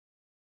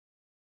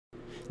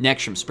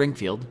Next from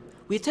Springfield,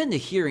 we attend a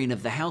hearing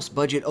of the House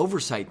Budget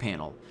Oversight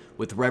Panel,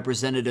 with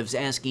representatives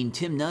asking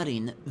Tim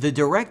Nuding, the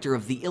director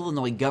of the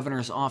Illinois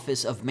Governor's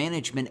Office of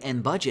Management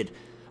and Budget,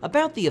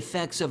 about the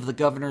effects of the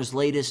governor's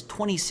latest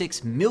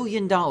 $26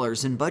 million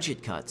in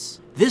budget cuts.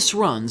 This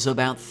runs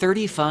about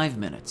 35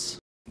 minutes.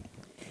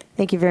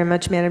 Thank you very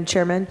much, Madam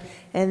Chairman,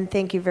 and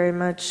thank you very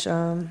much,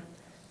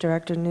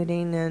 Director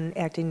Nuding and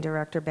Acting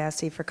Director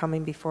Bassey, for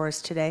coming before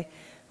us today.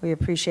 We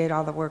appreciate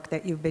all the work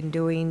that you've been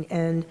doing,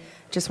 and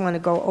just want to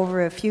go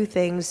over a few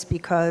things,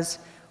 because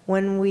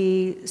when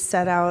we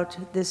set out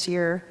this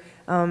year,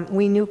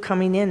 we knew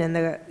coming in, and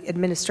the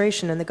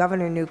administration and the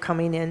governor knew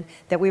coming in,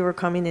 that we were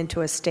coming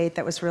into a state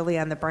that was really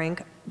on the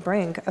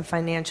brink of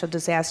financial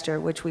disaster,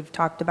 which we've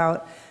talked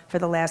about for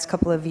the last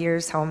couple of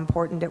years, how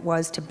important it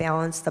was to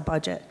balance the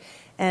budget.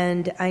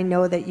 And I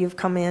know that you've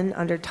come in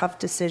under tough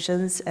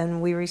decisions,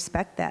 and we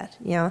respect that.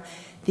 You know,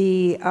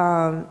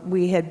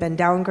 we had been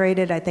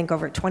downgraded, I think,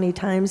 over 20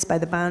 times by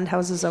the bond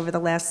houses over the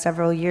last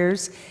several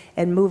years.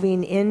 And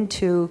moving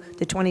into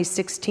the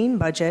 2016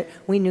 budget,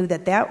 we knew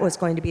that that was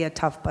going to be a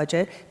tough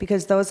budget,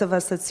 because those of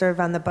us that serve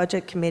on the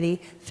budget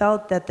committee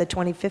felt that the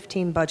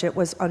 2015 budget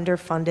was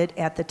underfunded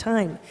at the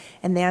time.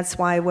 And that's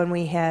why when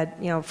we had,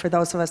 you know, for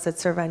those of us that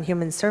serve on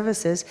human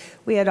services,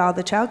 we had all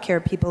the child care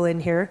people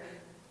in here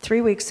 3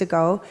 weeks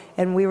ago,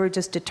 and we were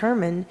just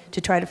determined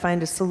to try to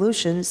find a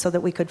solution so that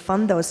we could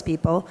fund those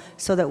people,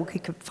 so that we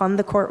could fund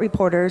the court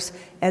reporters,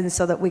 and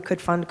so that we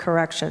could fund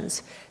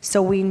corrections.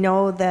 So we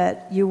know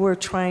that you were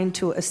trying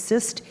to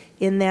assist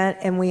in that,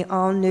 and we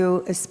all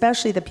knew,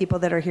 especially the people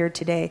that are here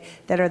today,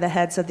 that are the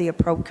heads of the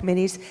appropriate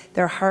committees,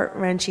 their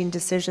heart-wrenching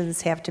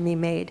decisions have to be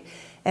made.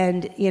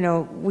 And, you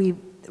know,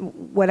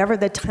 whatever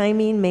the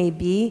timing may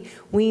be,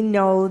 we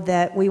know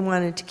that we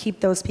wanted to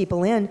keep those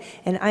people in.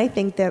 And I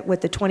think that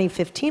with the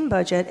 2015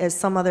 budget, as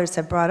some others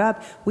have brought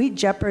up, we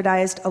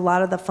jeopardized a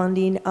lot of the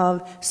funding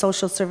of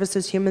social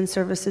services, human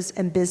services,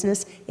 and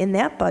business in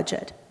that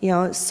budget. You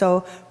know,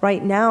 so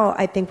right now,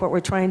 I think what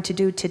we're trying to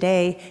do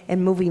today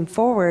and moving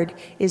forward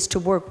is to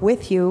work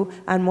with you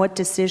on what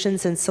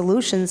decisions and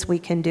solutions we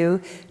can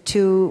do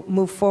to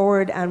move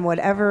forward on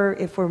whatever,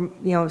 if we're,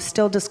 you know,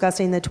 still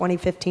discussing the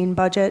 2015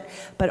 budget,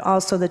 but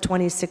also the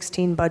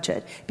 2016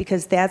 budget,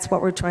 because that's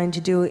what we're trying to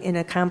do in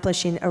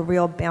accomplishing a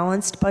real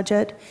balanced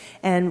budget.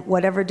 And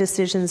whatever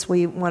decisions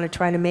we want to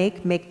try to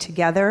make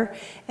together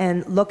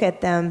and look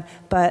at them.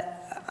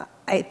 But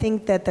I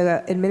think that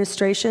the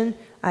administration,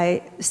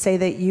 I say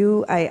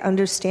that I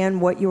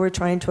understand what you were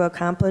trying to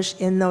accomplish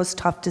in those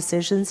tough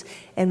decisions,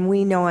 and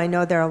I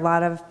know there are a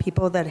lot of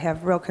people that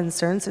have real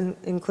concerns,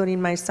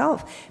 including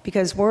myself,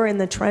 because we're in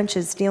the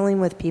trenches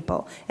dealing with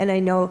people, and I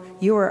know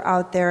you are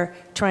out there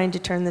trying to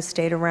turn the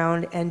state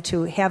around and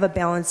to have a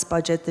balanced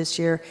budget this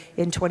year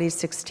in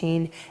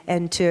 2016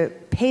 and to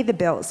pay the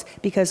bills,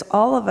 because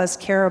all of us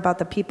care about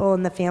the people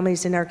and the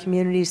families in our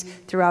communities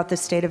throughout the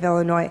state of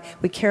Illinois.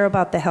 We care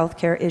about the health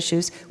care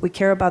issues. We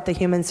care about the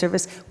human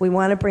service. We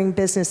want to bring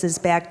businesses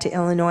back to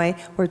Illinois.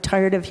 We're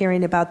tired of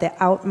hearing about the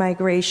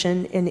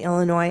out-migration in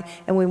Illinois,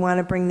 and we want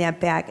to bring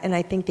that back. And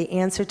I think the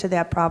answer to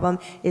that problem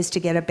is to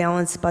get a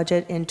balanced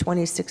budget in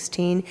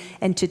 2016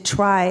 and to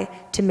try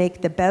to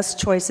make the best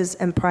choices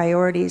and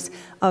priorities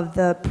of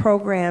the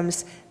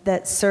programs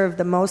that serve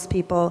the most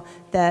people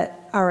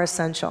that are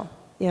essential.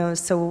 You know,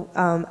 so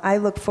I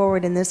look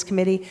forward in this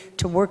committee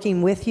to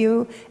working with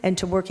you and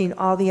to working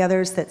all the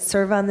others that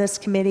serve on this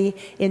committee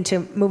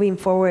into moving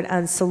forward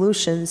on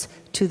solutions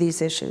to these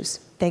issues.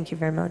 Thank you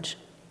very much.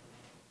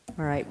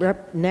 All right.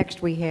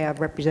 Next we have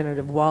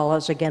Representative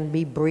Wallace. Again,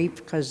 be brief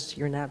because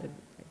you're not.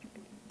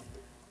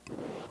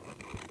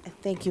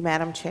 Thank you,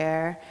 Madam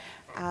Chair.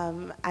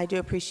 I do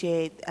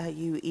appreciate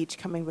you each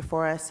coming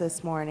before us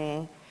this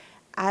morning.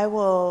 I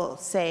will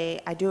say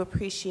I do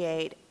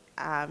appreciate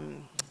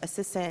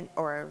Assistant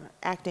or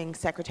Acting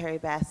Secretary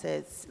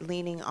Bassett's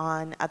leaning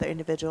on other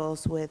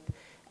individuals with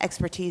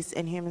expertise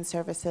in human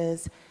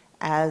services.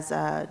 As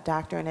a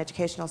doctor in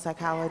educational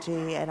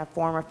psychology and a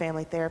former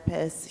family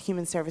therapist,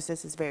 human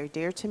services is very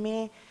dear to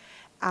me.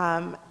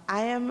 My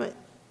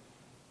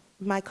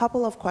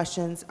couple of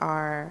questions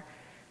are,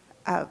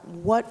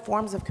 what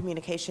forms of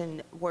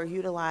communication were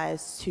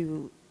utilized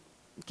to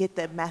get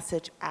the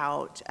message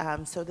out?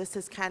 So this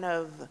is kind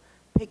of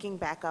picking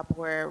back up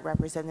where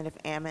Representative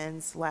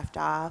Ammons left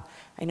off.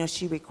 I know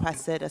she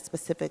requested a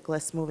specific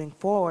list moving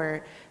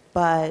forward,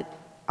 but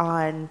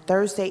on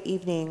Thursday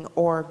evening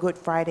or Good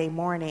Friday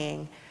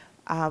morning,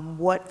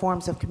 what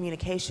forms of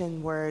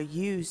communication were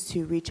used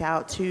to reach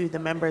out to the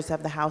members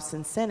of the House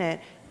and Senate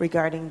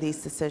regarding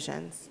these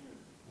decisions?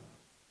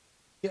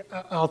 Yeah,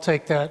 I'll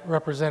take that,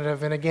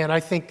 Representative. And again,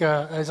 I think,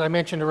 as I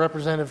mentioned to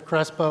Representative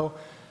Crespo,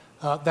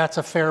 that's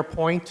a fair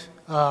point.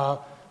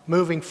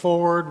 Moving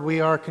forward,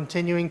 we are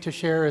continuing to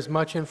share as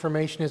much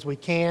information as we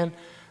can.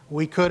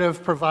 We could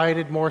have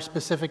provided more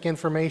specific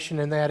information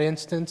in that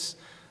instance,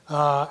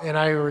 and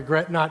I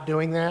regret not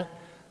doing that.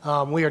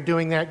 We are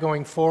doing that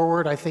going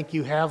forward. I think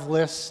you have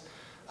lists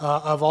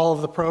of all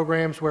of the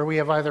programs where we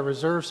have either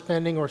reserved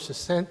spending or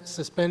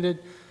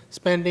suspended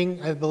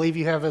spending. I believe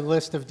you have a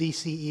list of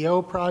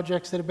DCEO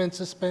projects that have been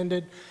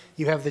suspended.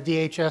 You have the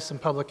DHS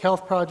and public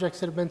health projects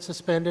that have been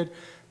suspended.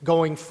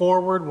 Going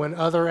forward, when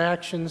other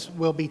actions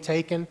will be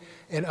taken,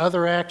 and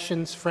other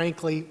actions,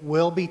 frankly,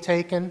 will be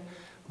taken,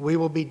 we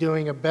will be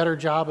doing a better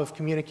job of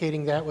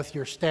communicating that with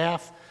your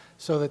staff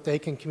so that they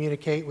can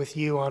communicate with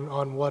you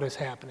on what is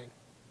happening.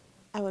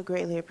 I would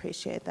greatly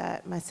appreciate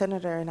that. My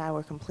senator and I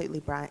were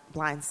completely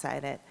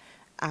blindsided,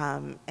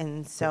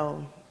 and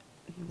so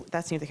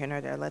that's neither here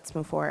nor there. Let's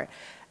move forward.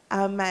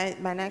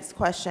 My next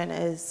question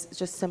is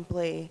just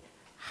simply,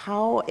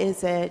 how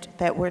is it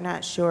that we're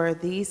not sure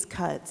these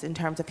cuts in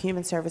terms of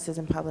human services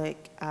and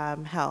public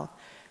health,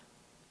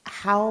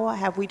 how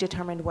have we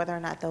determined whether or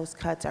not those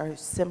cuts are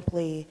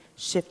simply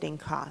shifting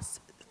costs?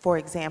 For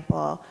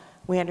example,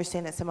 we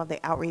understand that some of the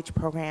outreach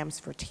programs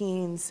for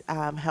teens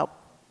help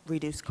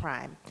reduce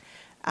crime.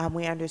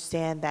 We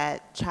understand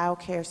that child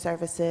care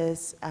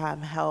services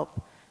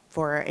help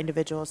for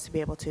individuals to be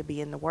able to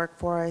be in the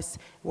workforce.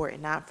 Were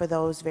it not for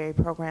those very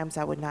programs,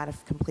 I would not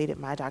have completed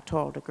my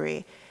doctoral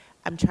degree.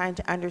 I'm trying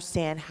to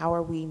understand how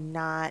are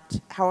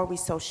we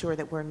so sure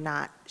that we're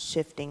not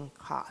shifting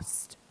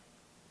cost?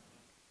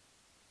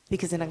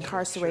 Because an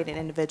incarcerated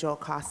individual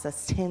costs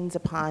us tens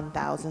upon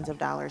thousands of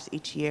dollars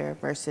each year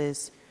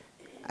versus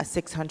a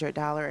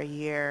 $600 a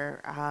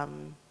year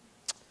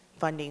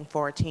funding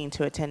for a teen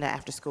to attend an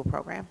after-school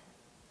program.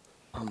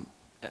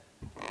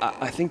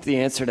 I think the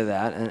answer to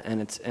that,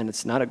 and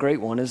it's not a great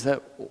one, is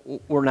that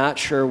we're not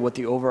sure what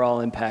the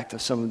overall impact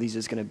of some of these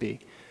is going to be.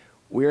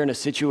 We're in a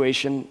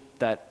situation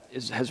that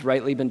has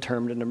rightly been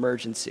termed an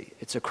emergency.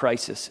 It's a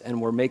crisis,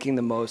 and we're making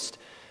the most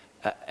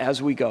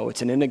as we go.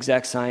 It's an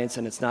inexact science,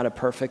 and it's not a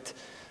perfect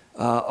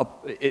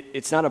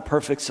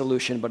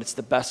solution, but it's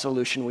the best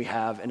solution we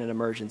have in an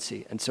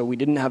emergency. And so we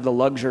didn't have the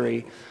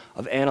luxury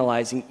of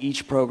analyzing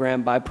each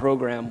program by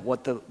program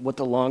what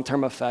the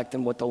long-term effect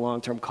and what the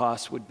long-term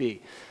cost would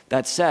be.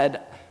 That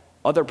said,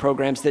 other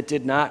programs that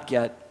did not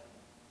get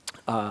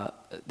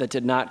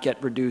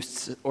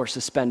reduced or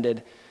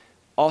suspended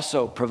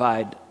also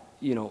provide,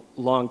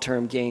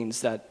 long-term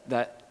gains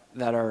that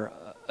are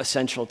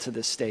essential to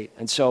this state.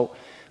 And so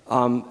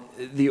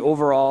the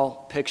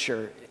overall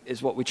picture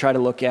is what we try to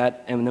look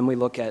at, and then we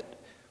look at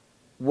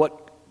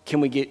what can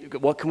we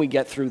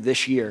get through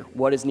this year,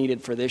 what is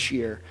needed for this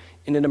year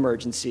in an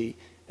emergency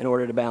in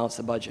order to balance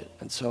the budget.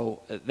 And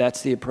so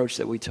that's the approach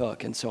that we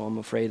took, and so I'm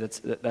afraid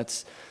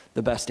that's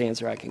the best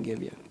answer I can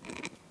give you.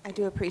 I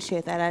do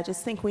appreciate that. I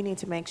just think we need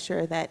to make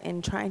sure that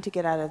in trying to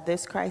get out of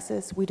this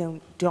crisis, we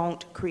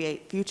don't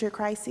create future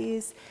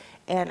crises.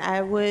 And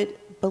I would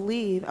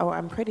believe, or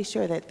I'm pretty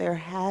sure that there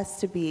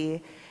has to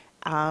be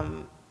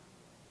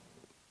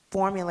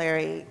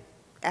formulary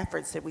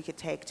efforts that we could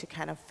take to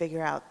kind of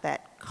figure out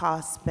that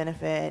cost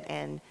benefit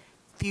and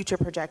future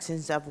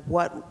projections of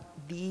what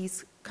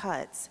these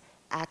cuts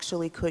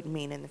actually could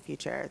mean in the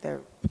future. There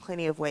are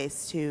plenty of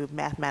ways to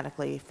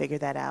mathematically figure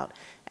that out,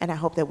 and I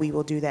hope that we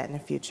will do that in the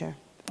future.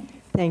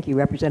 Thank you.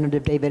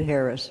 Representative David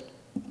Harris.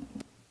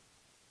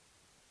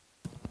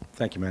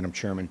 Thank you, Madam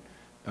Chairman.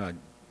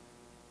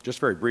 Just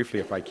very briefly,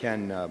 if I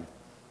can,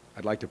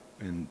 I'd like to,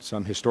 in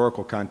some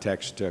historical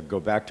context, go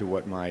back to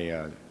what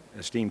my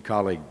esteemed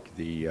colleague,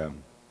 the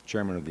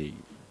chairman of the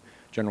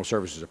General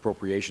Services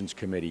Appropriations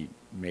Committee,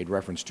 made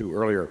reference to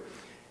earlier.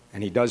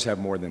 And he does have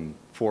more than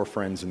 4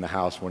 friends in the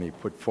House when he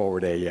put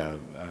forward a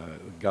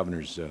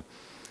governor's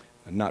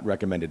not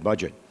recommended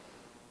budget.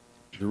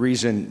 The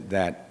reason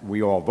that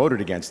we all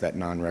voted against that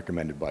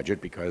non-recommended budget,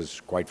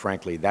 because quite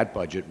frankly that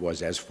budget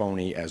was as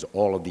phony as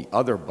all of the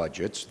other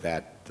budgets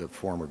that the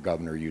former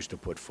governor used to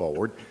put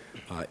forward.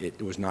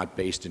 It was not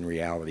based in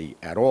reality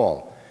at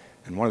all.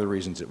 And one of the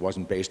reasons it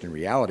wasn't based in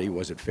reality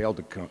was it failed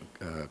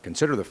to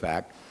consider the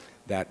fact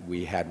that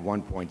we had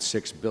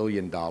 $1.6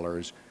 billion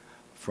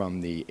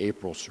from the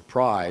April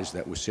surprise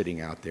that was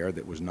sitting out there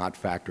that was not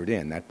factored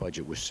in. That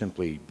budget was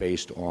simply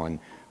based on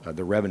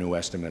the revenue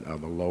estimate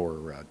of a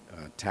lower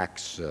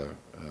tax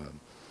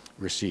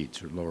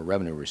receipts or lower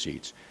revenue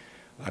receipts.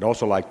 I'd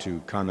also like to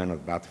comment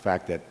about the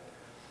fact that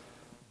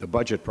the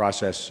budget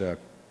process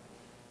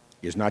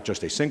is not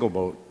just a single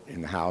vote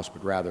in the House,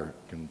 but rather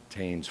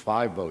contains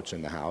 5 votes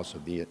in the House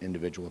of the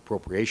individual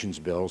appropriations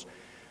bills.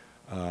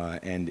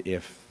 And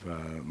if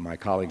my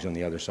colleagues on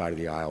the other side of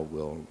the aisle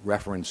will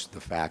reference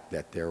the fact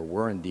that there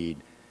were indeed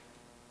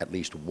at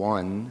least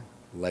one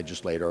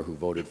legislator who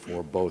voted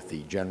for both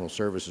the General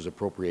Services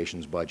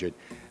Appropriations budget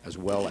as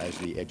well as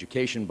the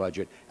education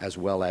budget as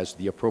well as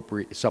the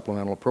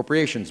supplemental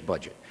appropriations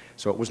budget.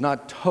 So it was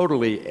not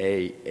totally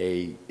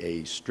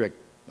a strict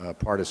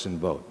partisan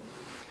vote.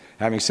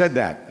 Having said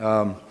that,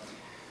 Mr.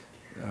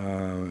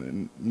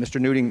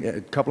 Nuding,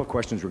 a couple of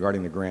questions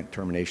regarding the grant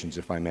terminations,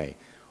 if I may.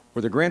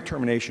 Were the grant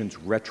terminations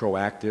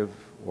retroactive,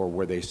 or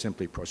were they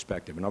simply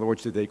prospective? In other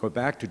words, did they go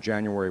back to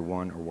January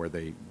 1, or were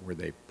they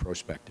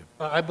prospective?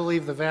 I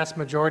believe the vast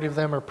majority of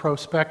them are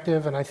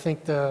prospective, and I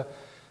think the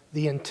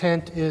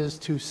intent is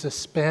to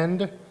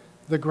suspend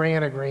the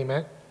grant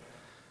agreement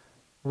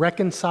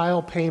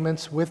reconcile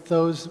payments with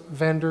those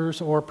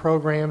vendors or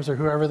programs or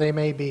whoever they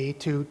may be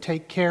to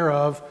take care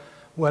of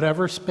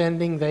whatever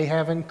spending they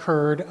have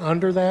incurred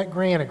under that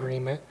grant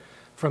agreement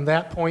from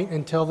that point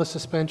until the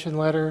suspension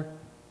letter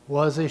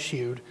was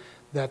issued,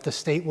 that the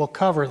state will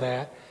cover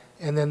that,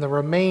 and then the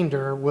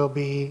remainder will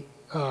be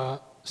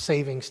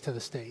savings to the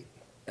state.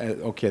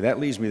 Okay, that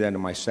leads me then to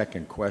my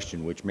second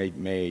question, which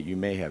you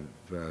may have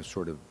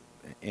sort of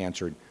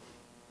answered.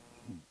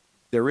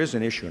 There is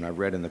an issue, and I've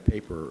read in the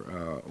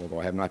paper, although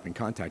I have not been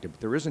contacted,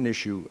 but there is an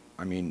issue,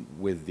 I mean,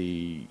 with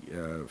the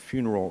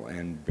funeral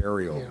and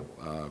burial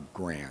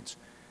grants.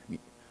 I mean,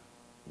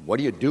 what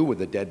do you do with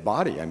the dead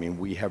body? I mean,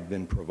 we have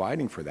been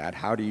providing for that.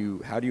 How do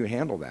you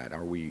handle that?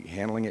 Are we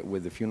handling it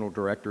with the funeral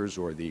directors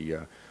or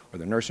the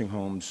nursing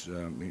homes?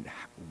 I mean,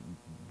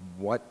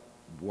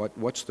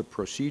 what's the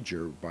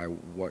procedure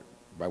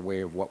by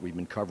way of what we've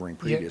been covering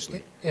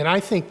previously? Yeah, and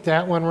I think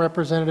that one,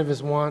 Representative,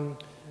 is one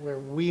where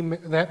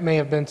that may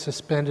have been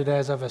suspended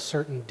as of a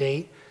certain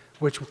date,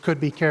 which would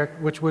be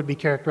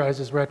characterized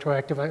as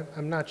retroactive.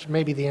 I'm not sure,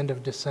 maybe the end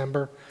of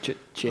December.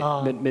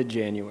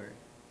 Mid-January.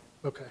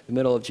 Okay. The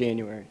middle of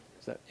January.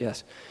 Is that,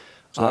 yes.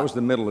 So that was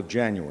the middle of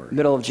January.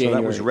 Middle of January.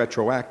 So that was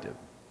retroactive.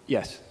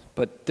 Yes,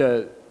 but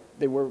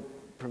they were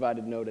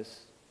provided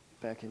notice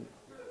back in,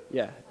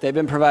 yeah, they've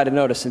been provided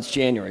notice since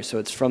January, so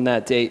it's from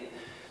that date.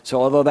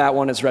 So although that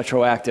one is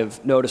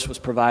retroactive, notice was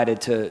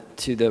provided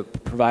to the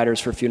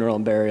providers for funeral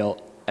and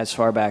burial as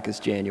far back as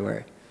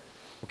January.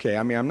 Okay,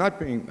 I mean, I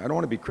don't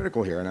want to be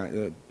critical here,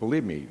 and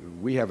believe me,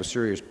 we have a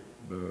serious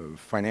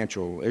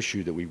financial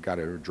issue that we've got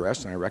to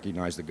address, and I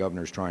recognize the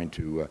governor's trying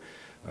to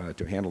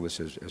handle this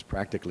as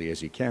practically as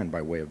he can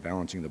by way of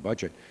balancing the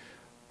budget.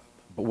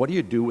 But what do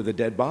you do with a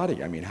dead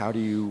body? I mean, how do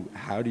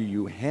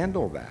you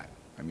handle that?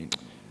 I mean,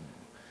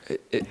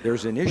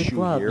 there's an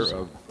issue here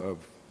of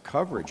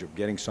coverage of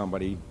getting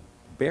somebody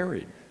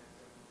buried.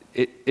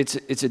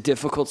 It's a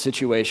difficult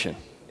situation.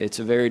 It's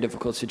a very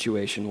difficult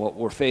situation. What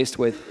we're faced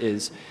with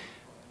is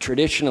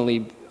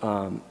traditionally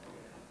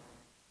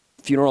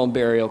funeral and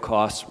burial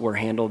costs were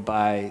handled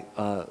by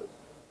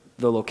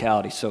the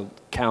locality, so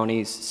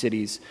counties,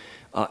 cities,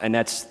 and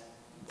that's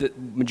the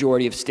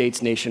majority of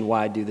states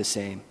nationwide do the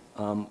same.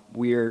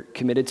 We're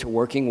committed to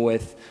working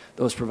with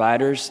those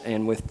providers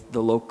and with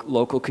the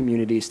local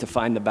communities to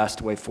find the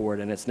best way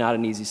forward, and it's not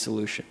an easy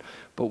solution.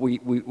 But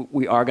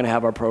we are going to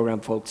have our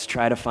program folks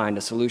try to find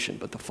a solution,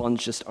 but the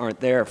funds just aren't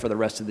there for the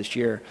rest of this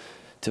year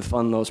to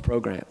fund those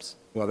programs.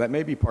 Well, that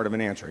may be part of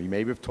an answer. You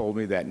may have told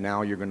me that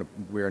now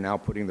we are now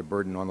putting the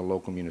burden on the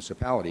local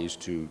municipalities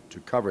to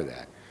cover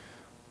that.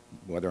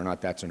 Whether or not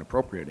that's an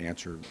appropriate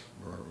answer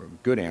or a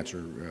good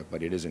answer,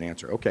 but it is an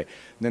answer. Okay. And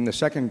then the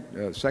second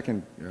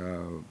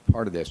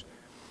part of this,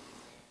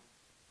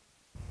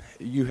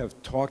 you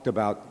have talked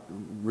about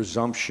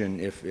resumption,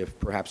 if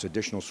perhaps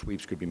additional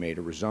sweeps could be made,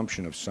 a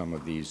resumption of some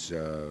of these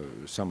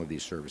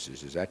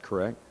services. Is that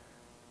correct?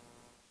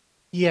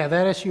 Yeah,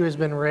 that issue has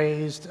been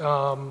raised,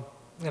 and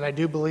I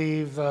do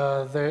believe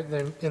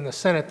in the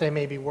Senate they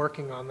may be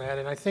working on that.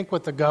 And I think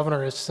what the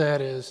governor has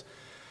said is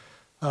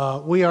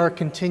we are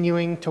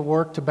continuing to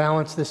work to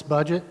balance this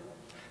budget.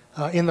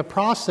 In the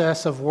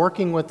process of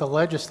working with the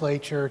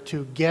legislature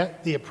to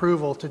get the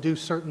approval to do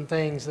certain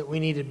things that we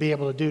need to be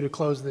able to do to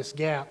close this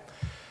gap,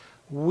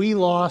 we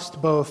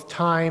lost both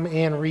time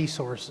and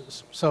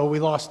resources. So we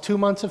lost 2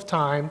 months of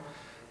time.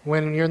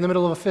 When you're in the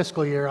middle of a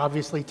fiscal year,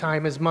 obviously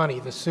time is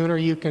money. The sooner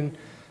you can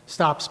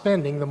stop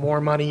spending, the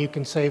more money you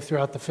can save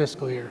throughout the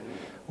fiscal year.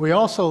 We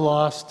also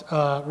lost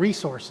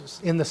resources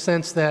in the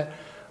sense that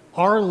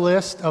our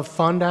list of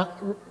fund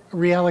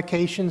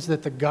reallocations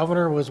that the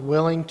governor was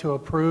willing to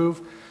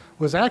approve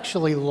was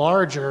actually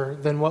larger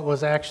than what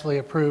was actually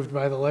approved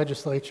by the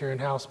legislature in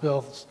House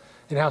Bill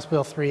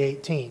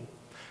 318.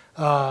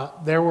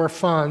 There were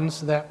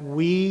funds that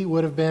we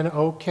would have been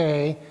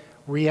okay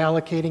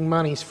reallocating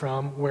monies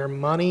from where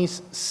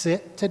monies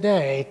sit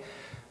today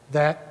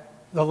that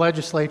the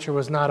legislature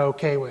was not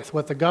okay with.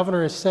 What the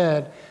governor has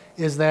said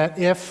is that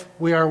if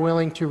we are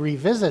willing to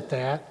revisit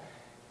that,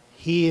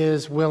 he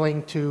is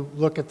willing to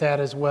look at that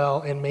as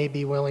well and may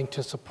be willing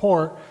to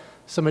support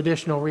some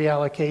additional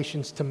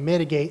reallocations to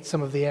mitigate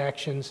some of the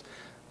actions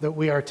that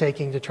we are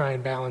taking to try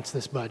and balance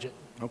this budget.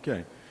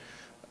 Okay.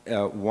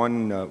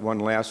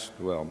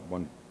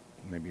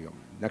 Maybe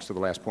next to the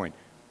last point.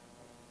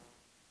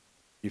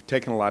 You've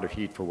taken a lot of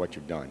heat for what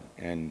you've done,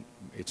 and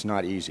it's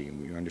not easy.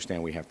 And we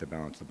understand we have to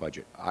balance the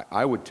budget.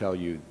 I would tell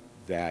you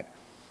that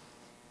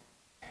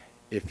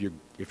if you're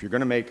going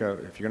to make a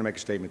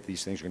statement that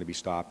these things are going to be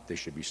stopped, they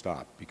should be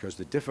stopped, because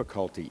the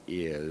difficulty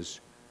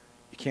is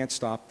you can't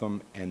stop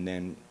them and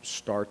then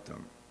start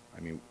them. I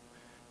mean,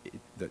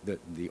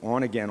 the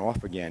on again,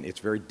 off again. It's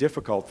very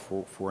difficult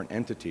for an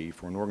entity,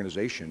 for an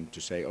organization, to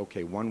say,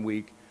 okay, 1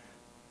 week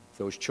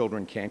those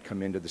children can't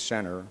come into the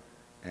center,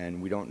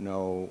 and we don't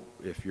know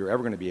if you're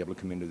ever going to be able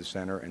to come into the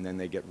center, and then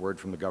they get word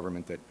from the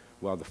government that,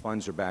 well, the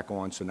funds are back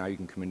on, so now you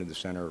can come into the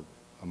center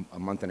a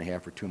month and a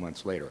half or 2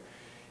 months later.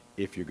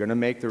 If you're going to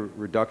make the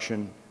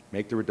reduction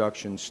make the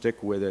reduction,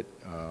 stick with it.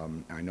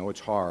 I know it's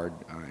hard,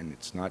 and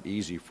it's not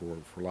easy for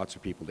lots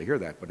of people to hear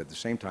that, but at the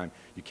same time,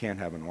 you can't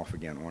have an off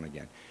again, on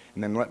again.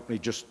 And then let me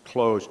just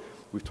close.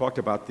 We've talked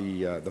about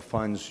the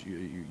funds.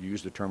 You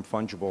used the term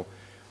fungible.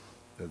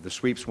 The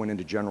sweeps went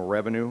into general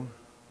revenue.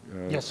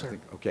 Yes, sir.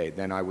 Okay,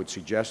 then I would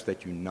suggest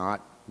that you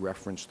not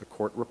reference the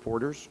court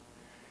reporters,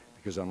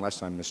 because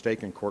unless I'm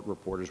mistaken, court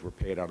reporters were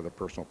paid out of the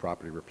personal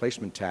property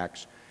replacement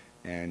tax,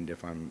 and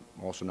if I'm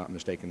also not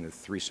mistaken, the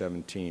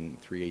 317,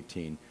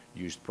 318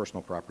 used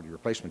personal property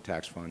replacement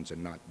tax funds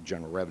and not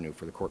general revenue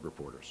for the court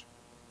reporters.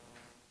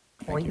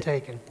 Point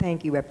taken.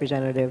 Thank you,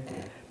 Representative.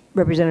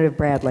 Representative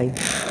Bradley.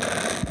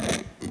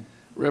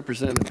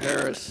 Representative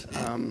Harris,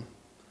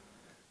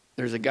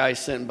 there's a guy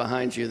sitting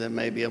behind you that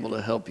may be able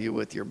to help you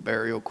with your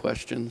burial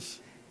questions.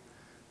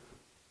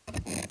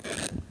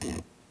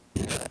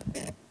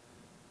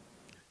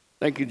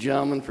 Thank you,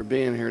 gentlemen, for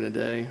being here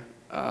today.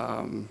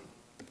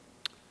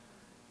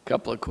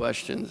 Couple of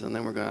questions, and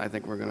then I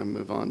think we're going to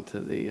move on to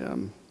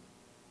the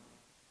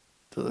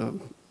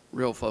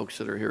real folks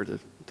that are here to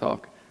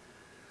talk.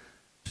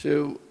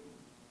 So,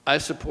 I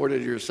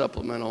supported your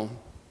supplemental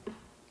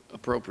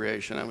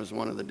appropriation. I was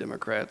one of the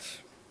Democrats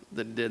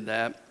that did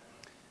that.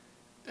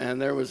 And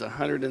there was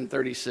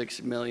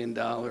 $136 million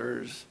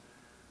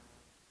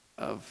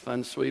of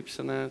fund sweeps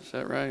in that, is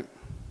that right?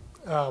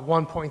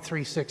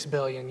 1.36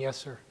 billion, yes,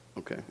 sir.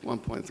 Okay,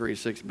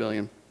 1.36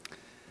 billion.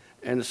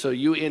 And so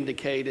you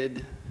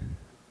indicated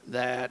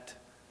that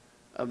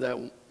of that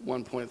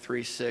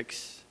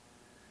 1.36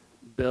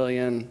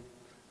 billion,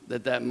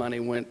 that money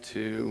went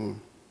to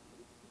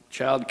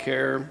child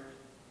care,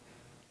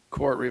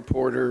 court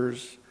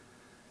reporters,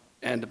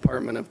 and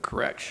Department of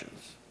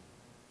Corrections.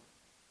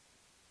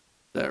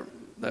 That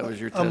was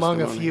your testimony?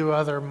 Among a few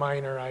other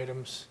minor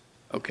items.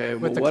 Okay,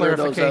 With the what are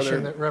those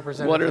clarification that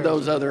Representative what are Harris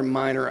those made. other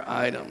minor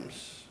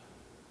items?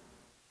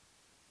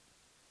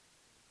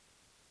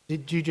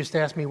 Did you just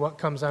ask me what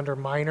comes under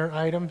minor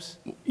items?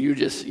 You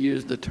just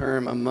used the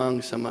term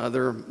among some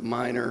other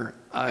minor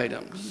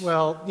items.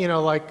 Well, you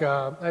know, like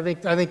I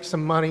think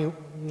some money,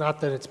 not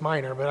that it's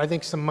minor, but I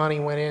think some money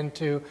went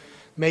into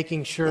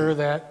making sure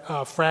that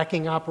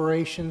fracking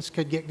operations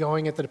could get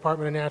going at the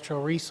Department of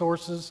Natural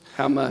Resources.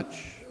 How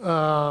much?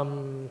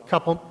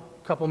 Couple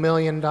 $2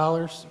 million.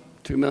 $2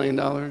 million?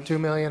 $2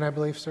 million, I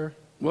believe, sir.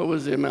 What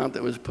was the amount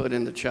that was put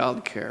into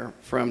child care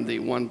from the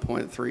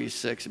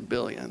 1.36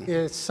 billion?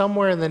 It's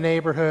somewhere in the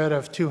neighborhood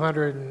of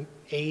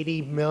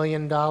 $280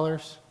 million.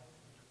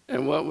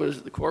 And what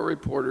was the court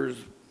reporters?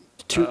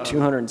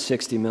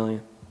 260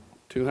 million.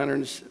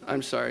 200,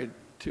 I'm sorry,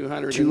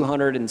 200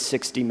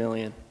 260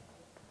 million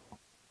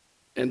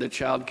into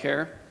child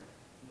care?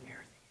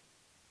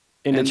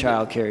 into And-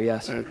 child care,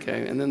 yes.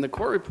 Okay, and then the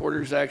court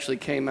reporters actually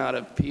came out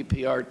of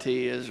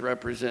PPRT, as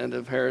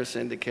Representative Harris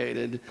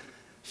indicated,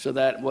 so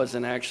that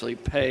wasn't actually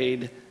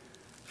paid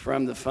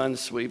from the fund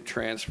sweep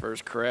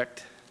transfers,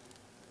 correct?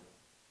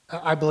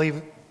 I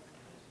believe,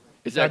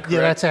 Is that correct?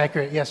 yeah, that's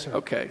accurate, yes, sir.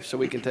 Okay, so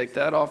we can take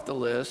that off the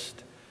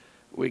list.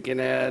 We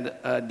can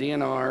add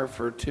DNR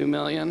for 2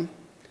 million.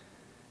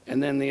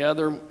 And then the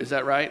other, is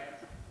that right?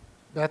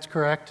 That's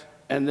correct.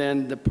 And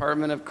then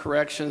Department of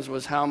Corrections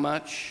was how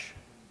much?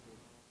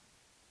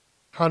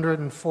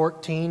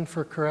 114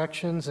 for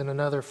corrections and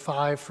another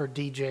 5 for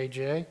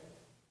DJJ.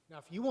 Now,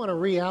 if you want to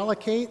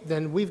reallocate,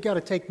 then we've got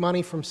to take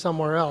money from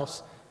somewhere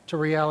else to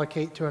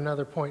reallocate to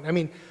another point. I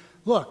mean,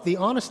 look, the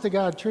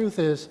honest-to-God truth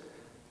is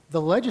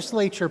the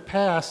legislature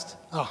passed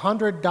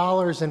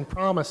 $100 in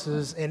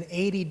promises and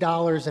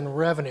 $80 in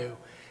revenue,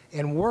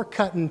 and we're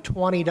cutting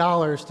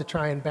 $20 to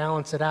try and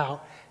balance it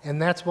out,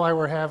 and that's why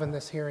we're having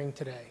this hearing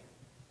today.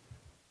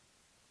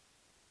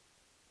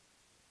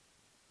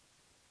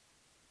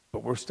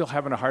 But we're still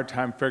having a hard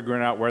time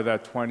figuring out where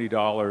that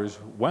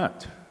 $20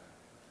 went.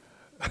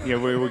 You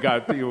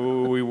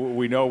know,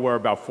 we know where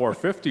about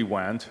 $450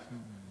 went,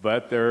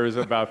 but there's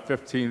about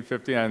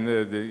 $1550, and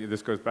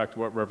this goes back to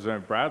what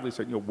Representative Bradley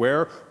said. You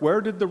know, where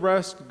did the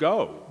rest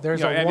go? There's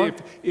you know, a and one-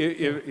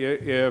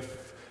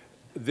 if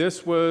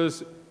this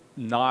was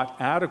not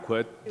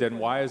adequate, then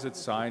why is it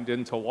signed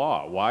into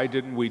law? Why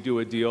didn't we do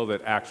a deal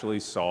that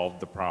actually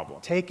solved the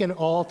problem? Taken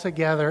all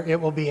together,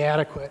 it will be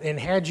adequate. And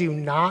had you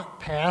not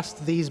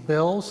passed these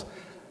bills,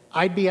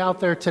 I'd be out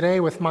there today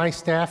with my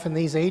staff and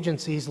these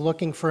agencies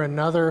looking for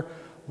another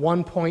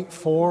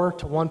 $1.4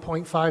 to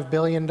 $1.5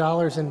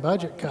 billion in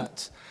budget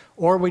cuts.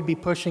 Or we'd be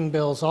pushing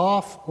bills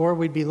off, or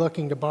we'd be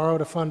looking to borrow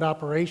to fund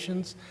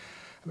operations.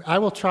 I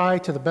will try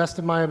to the best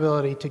of my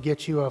ability to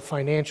get you a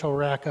financial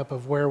rack-up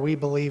of where we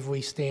believe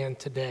we stand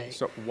today.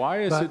 So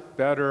why is it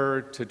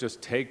better to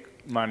just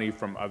take money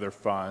from other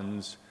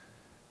funds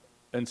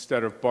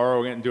instead of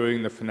borrowing it and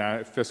doing the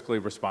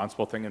fiscally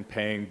responsible thing and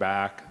paying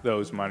back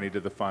those money to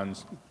the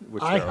funds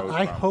which they're owed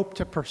I from? hope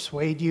to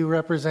persuade you,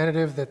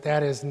 Representative, that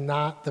that is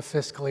not the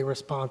fiscally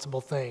responsible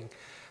thing.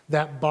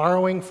 That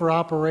borrowing for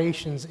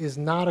operations is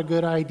not a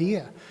good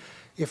idea.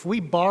 If we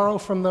borrow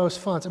from those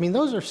funds, I mean,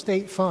 those are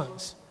state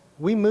funds.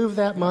 We move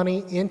that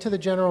money into the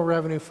general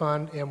revenue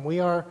fund, and we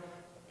are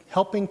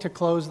helping to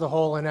close the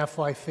hole in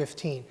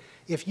FY15.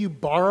 If you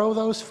borrow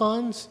those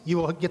funds, you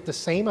will get the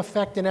same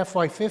effect in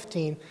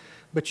FY15,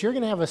 but you're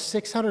going to have a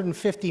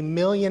 $650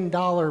 million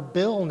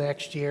bill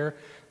next year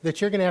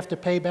that you're going to have to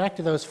pay back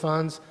to those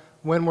funds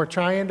when we're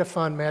trying to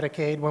fund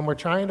Medicaid, when we're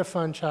trying to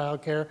fund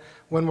childcare,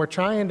 when we're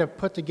trying to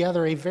put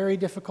together a very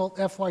difficult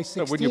FY16 budget.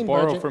 So when you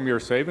borrow from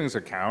your savings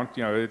account,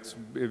 it's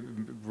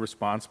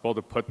responsible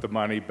to put the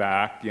money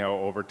back,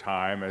 over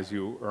time as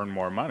you earn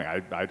more money.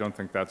 I don't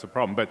think that's a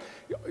problem. But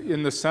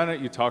in the Senate,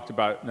 you talked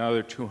about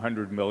another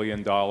 $200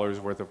 million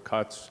worth of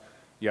cuts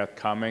yet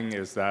coming.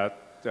 Is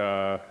that...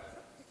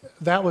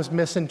 That was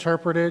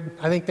misinterpreted.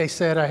 I think they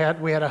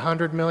said we had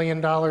 $100 million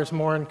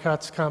more in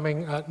cuts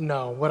coming.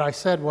 No, what I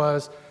said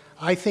was,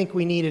 I think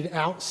we needed,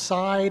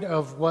 outside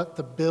of what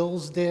the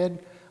bills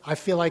did, I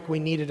feel like we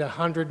needed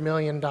 $100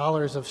 million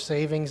of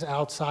savings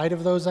outside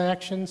of those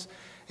actions,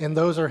 and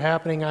those are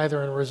happening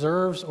either in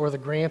reserves or the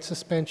grant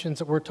suspensions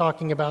that we're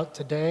talking about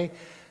today.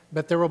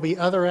 But there will be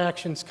other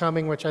actions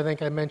coming, which I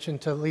think I mentioned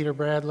to Leader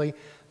Bradley,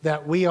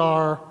 that we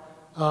are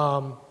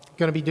going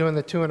to be doing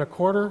the 2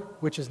 1/4,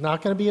 which is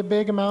not going to be a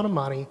big amount of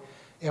money,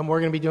 and we're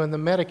going to be doing the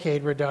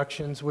Medicaid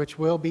reductions, which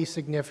will be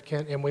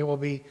significant, and we will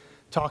be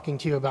talking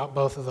to you about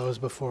both of those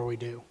before we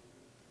do.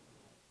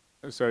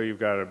 So you've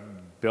got $1.6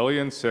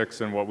 billion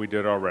in what we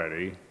did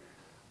already.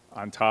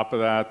 On top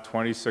of that,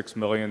 $26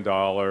 million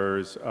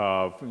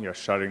of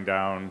shutting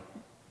down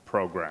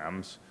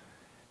programs,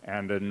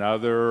 and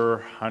another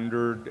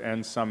 100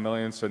 and some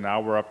million. So now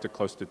we're up to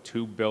close to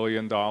 $2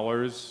 billion.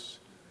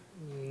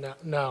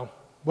 No.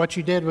 What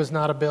you did was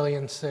not $1.6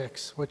 billion.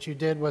 What you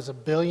did was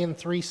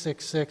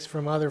 $1.366 billion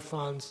from other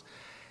funds,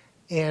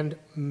 and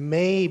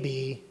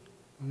maybe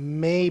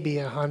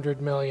 $100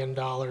 million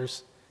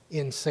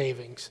in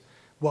savings.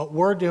 What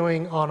we're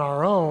doing on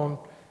our own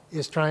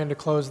is trying to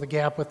close the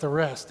gap with the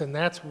rest, and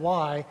that's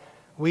why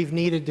we've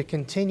needed to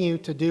continue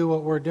to do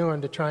what we're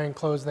doing to try and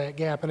close that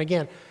gap. And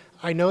again,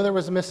 I know there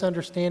was a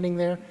misunderstanding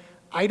there.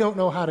 I don't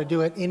know how to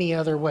do it any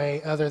other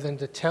way other than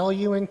to tell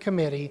you in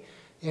committee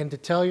and to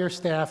tell your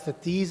staff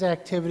that these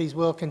activities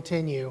will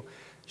continue,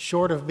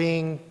 short of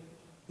being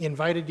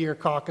invited to your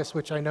caucus,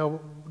 which I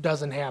know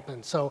doesn't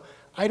happen. So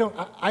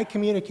I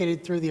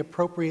communicated through the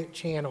appropriate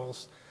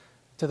channels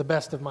to the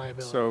best of my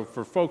ability. So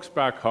for folks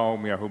back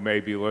home, who may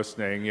be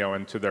listening,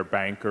 and to their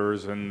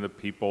bankers and the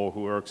people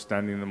who are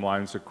extending them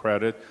lines of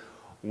credit,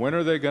 when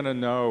are they going to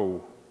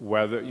know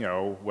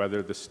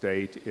whether the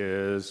state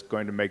is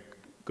going to make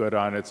good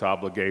on its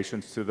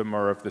obligations to them,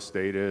 or if the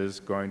state is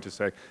going to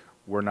say,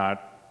 we're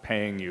not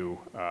paying you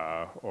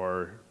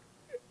or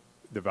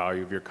the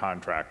value of your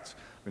contracts?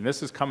 I mean,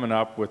 this is coming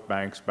up with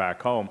banks back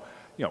home.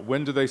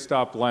 When do they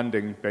stop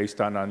lending based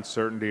on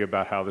uncertainty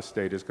about how the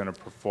state is going to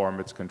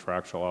perform its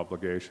contractual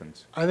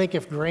obligations? I think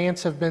if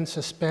grants have been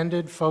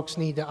suspended, folks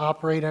need to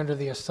operate under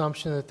the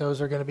assumption that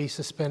those are going to be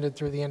suspended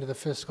through the end of the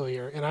fiscal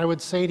year. And I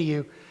would say to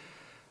you,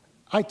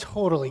 I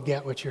totally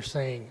get what you're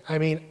saying. I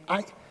mean,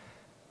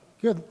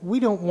 we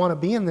don't want to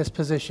be in this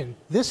position.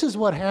 This is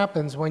what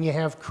happens when you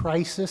have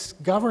crisis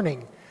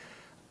governing.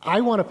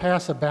 I want to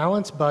pass a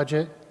balanced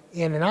budget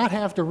and not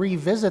have to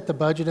revisit the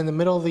budget in the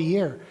middle of the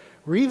year.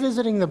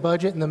 Revisiting the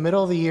budget in the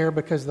middle of the year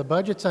because the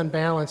budget's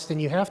unbalanced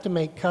and you have to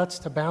make cuts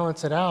to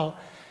balance it out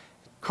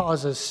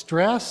causes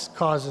stress,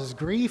 causes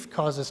grief,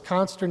 causes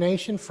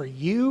consternation for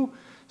you,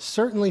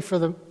 certainly for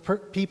the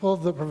people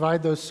that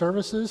provide those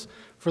services,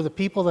 for the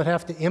people that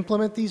have to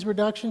implement these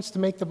reductions to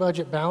make the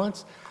budget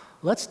balanced.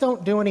 Let's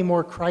don't do any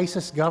more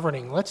crisis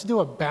governing. Let's do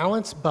a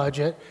balanced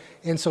budget,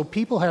 and so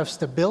people have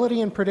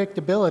stability and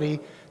predictability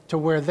to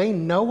where they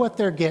know what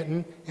they're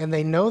getting and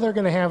they know they're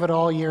going to have it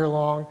all year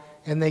long,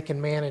 and they can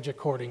manage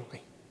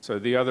accordingly. So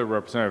the other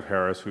Representative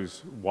Harris,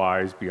 who's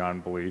wise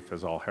beyond belief,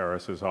 as all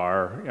Harrises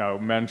are,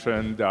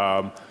 mentioned,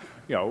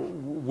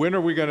 when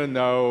are we going to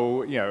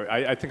know?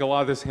 I think a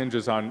lot of this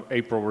hinges on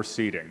April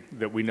receipting.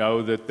 That we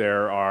know that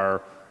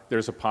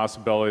there's a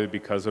possibility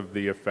because of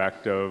the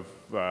effect of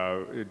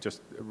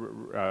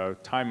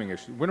timing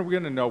issues. When are we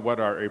going to know what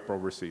our April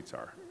receipts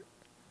are?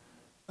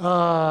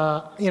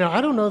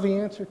 I don't know the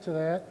answer to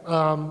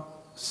that.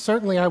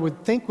 Certainly, I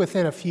would think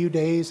within a few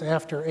days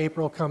after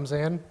April comes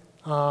in.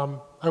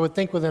 I would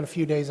think within a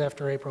few days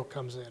after April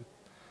comes in.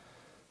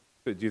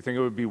 Do you think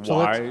it would be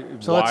wise?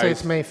 So let's say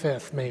it's May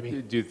 5th,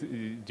 maybe.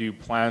 Do you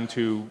plan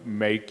to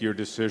make your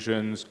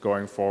decisions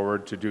going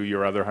forward to do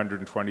your other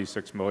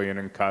 $126 million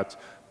in cuts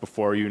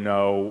before you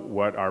know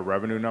what our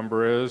revenue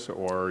number is,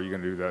 or are you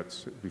going to do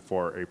that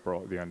before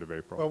April, the end of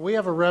April? Well, we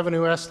have a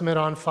revenue estimate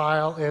on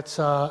file.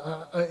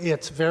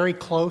 It's very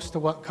close to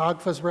what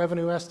COGFA's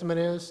revenue estimate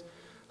is.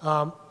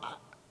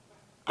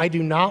 I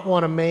do not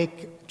want to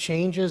make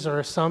changes or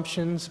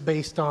assumptions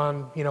based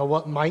on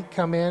what might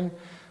come in.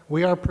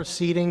 We are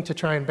proceeding to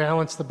try and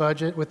balance the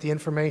budget with the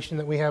information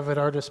that we have at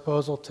our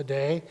disposal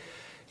today.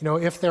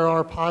 If there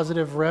are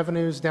positive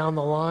revenues down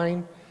the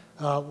line,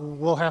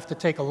 we'll have to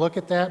take a look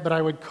at that. But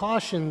I would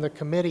caution the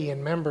committee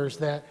and members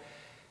that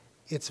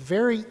it's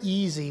very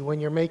easy when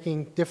you're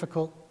making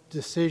difficult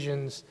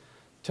decisions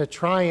to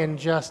try and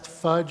just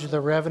fudge the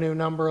revenue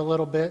number a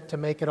little bit to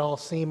make it all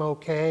seem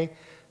okay,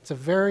 it's a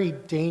very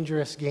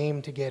dangerous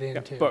game to get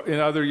into. But in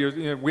other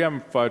years, we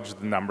haven't fudged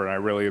the number, and I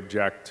really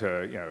object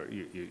to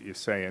you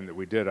saying that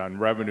we did on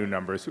revenue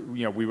numbers.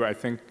 I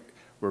think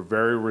we're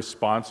very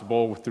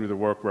responsible through the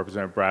work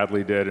Representative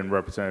Bradley did and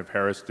Representative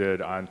Harris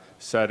did on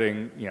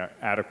setting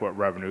adequate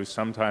revenues.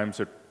 Sometimes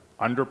it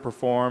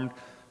underperformed.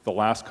 The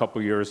last couple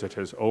of years it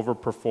has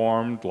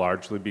overperformed,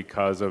 largely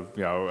because of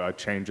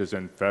changes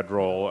in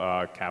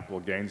federal capital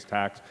gains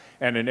tax.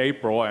 And in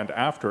April and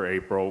after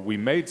April, we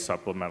made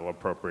supplemental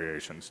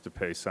appropriations to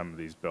pay some of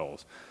these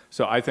bills.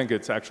 So I think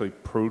it's actually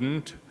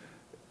prudent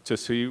to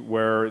see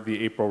where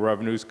the April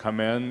revenues come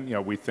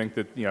in. We think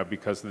that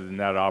because of the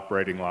net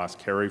operating loss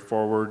carry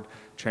forward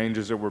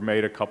changes that were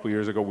made a couple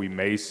years ago, we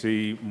may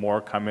see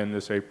more come in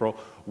this April.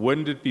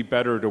 Wouldn't it be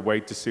better to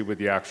wait to see what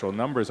the actual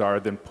numbers are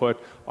than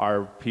put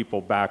our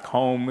people back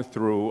home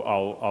through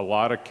a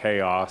lot of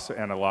chaos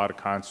and a lot of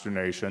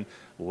consternation,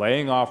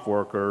 laying off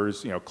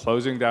workers,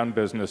 closing down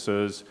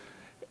businesses,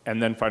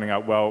 and then finding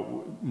out,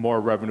 well, more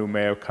revenue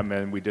may have come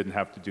in, we didn't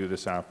have to do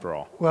this after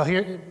all? Well,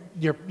 here,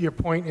 your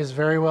point is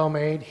very well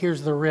made.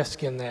 Here's the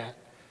risk in that.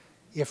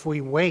 If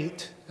we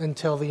wait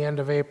until the end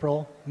of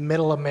April,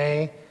 middle of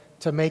May,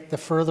 to make the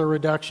further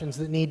reductions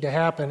that need to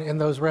happen,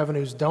 and those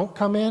revenues don't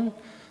come in,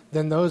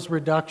 then those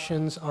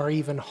reductions are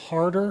even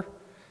harder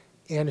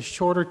and a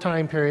shorter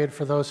time period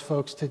for those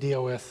folks to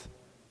deal with.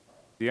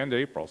 The end of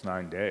April is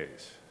 9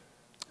 days.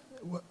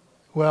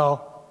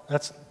 Well,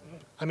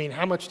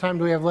 how much time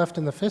do we have left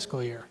in the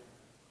fiscal year?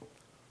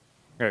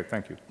 Okay,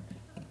 thank you.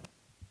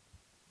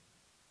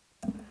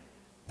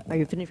 Are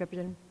you finished,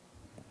 Representative?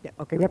 Yeah,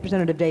 okay,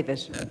 Representative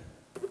Davis.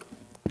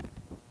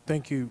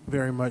 Thank you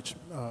very much,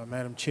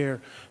 Madam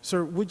Chair.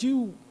 Sir, would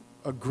you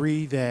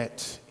agree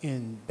that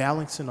in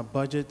balancing a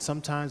budget,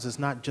 sometimes it's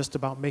not just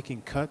about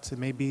making cuts, it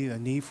may be a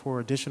need for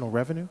additional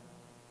revenue?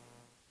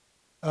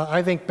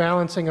 I think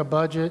balancing a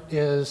budget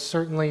is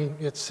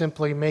it's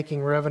simply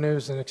making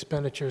revenues and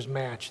expenditures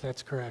match.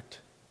 That's correct.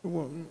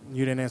 Well,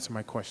 you didn't answer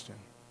my question.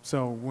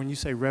 So when you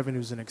say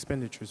revenues and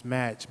expenditures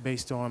match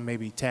based on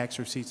maybe tax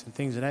receipts and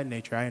things of that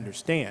nature, I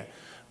understand.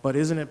 But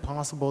isn't it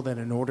possible that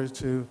in order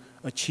to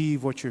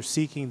achieve what you're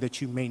seeking that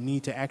you may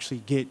need to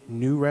actually get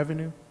new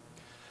revenue?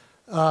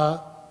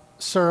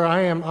 Sir,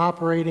 I am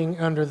operating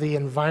under the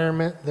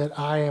environment that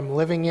I am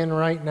living in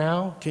right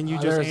now. Can you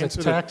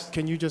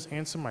just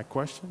answer my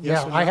question?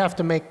 Yes, I have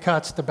to make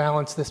cuts to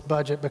balance this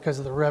budget because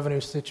of the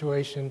revenue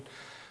situation,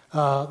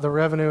 the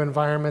revenue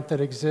environment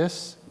that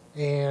exists,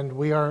 and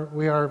we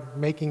are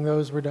making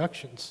those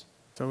reductions.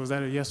 So is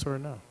that a yes or a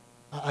no?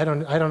 I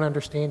don't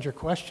understand your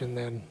question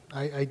then.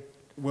 I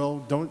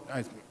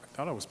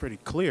thought I was pretty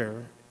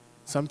clear.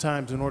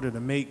 Sometimes in order to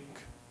make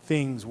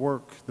things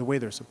work the way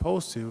they're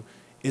supposed to,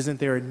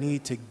 isn't there a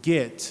need to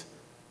get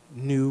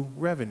new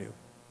revenue,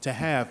 to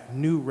have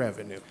new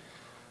revenue?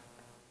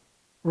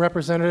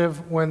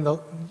 Representative, when the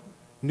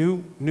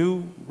you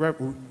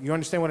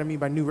understand what I mean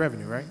by new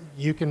revenue, right?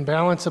 You can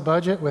balance a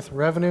budget with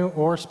revenue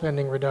or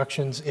spending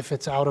reductions if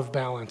it's out of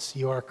balance.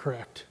 You are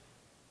correct.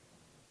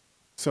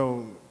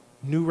 So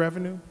new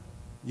revenue,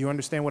 you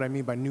understand what I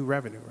mean by new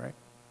revenue, right?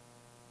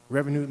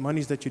 Revenue,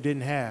 monies that you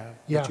didn't have,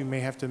 that you may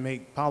have to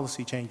make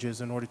policy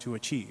changes in order to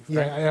achieve.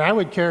 Right? Yeah, and I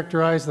would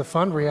characterize the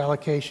fund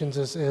reallocations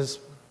as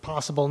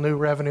possible new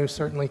revenue,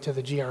 certainly to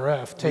the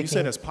GRF. Well, you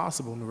said it's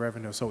possible new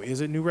revenue, so is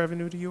it new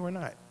revenue to you or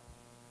not?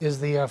 Is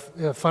the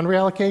fund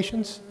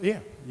reallocations? Yeah,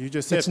 you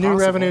just said it's new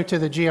revenue to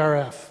the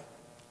GRF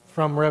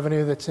from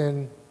revenue that's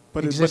in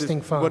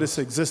existing funds. But it's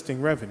existing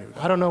revenue.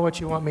 I don't know what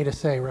you want me to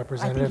say, I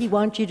Representative. think he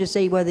wants you to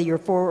say whether you're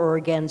for or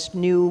against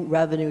new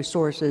revenue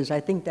sources. I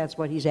think that's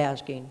what he's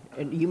asking.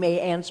 And you may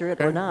answer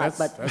it or not,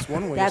 but that's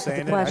one way that's of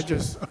saying the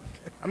question.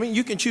 I mean,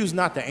 you can choose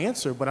not to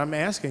answer, but I'm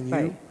asking you,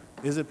 Right.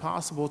 Is it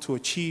possible to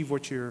achieve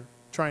what you're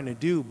trying to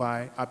do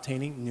by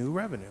obtaining new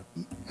revenue?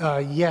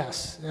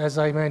 Yes, as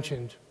I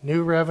mentioned,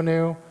 new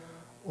revenue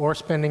or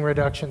spending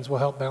reductions will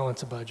help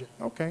balance a budget.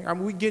 Okay, I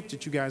mean, we get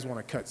that you guys want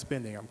to cut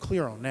spending. I'm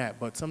clear on that,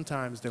 but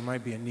sometimes there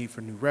might be a need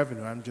for new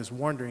revenue. I'm just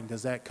wondering,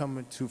 does that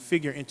come to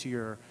figure into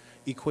your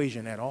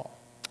equation at all?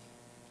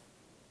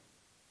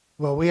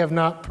 Well, we have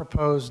not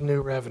proposed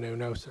new revenue,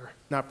 no, sir.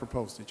 Not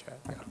proposed it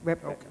yet?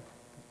 Okay.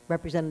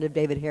 Representative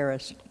David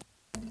Harris.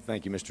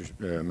 Thank you,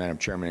 Madam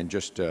Chairman. And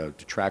just to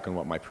track on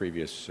what my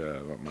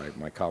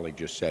my colleague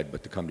just said,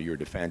 but to come to your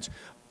defense,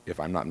 if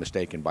I'm not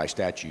mistaken, by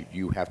statute,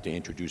 you have to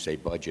introduce a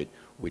budget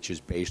which is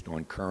based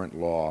on current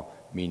law,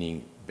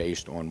 meaning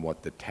based on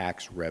what the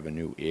tax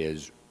revenue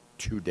is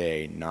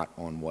today, not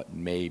on what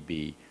may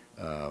be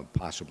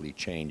possibly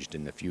changed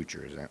in the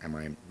future.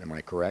 Am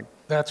I correct?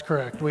 That's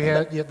correct.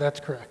 That's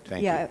correct.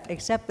 Thank you.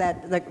 Except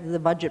that the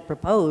budget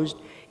proposed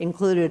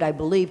included, I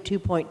believe,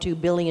 $2.2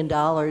 billion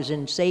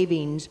in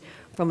savings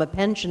from a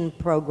pension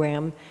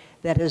program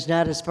that has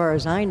not, as far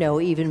as I know,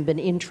 even been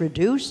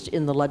introduced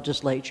in the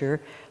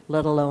legislature,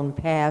 let alone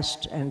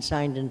passed and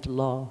signed into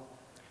law.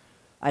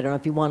 I don't know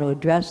if you want to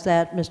address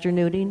that, Mr.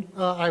 Nuding?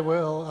 I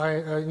will.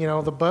 You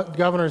know, the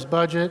governor's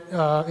budget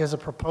is a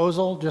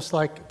proposal, just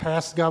like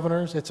past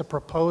governors. It's a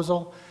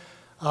proposal.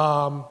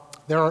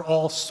 There are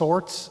all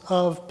sorts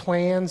of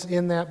plans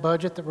in that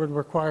budget that would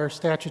require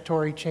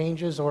statutory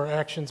changes or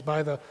actions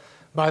by the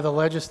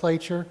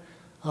legislature.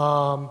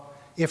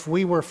 If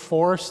we were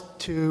forced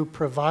to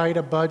provide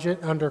a budget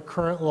under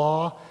current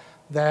law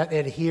that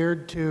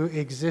adhered to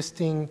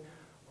existing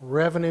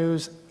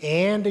revenues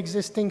and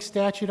existing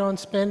statute on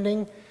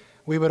spending,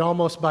 we would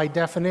almost by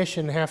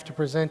definition have to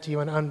present to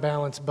you an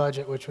unbalanced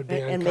budget, which would be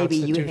And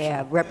unconstitutional. maybe you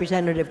have.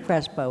 Representative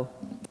Crespo.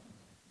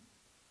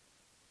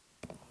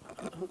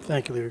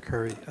 Thank you, Leader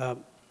Curry.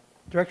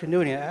 Director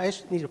Nuding, I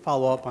just need to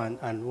follow up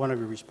on one of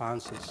your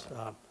responses.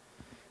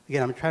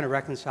 Again, I'm trying to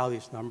reconcile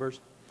these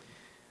numbers.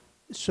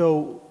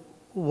 So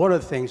one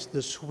of the things,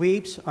 the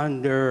sweeps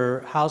under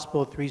House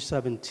Bill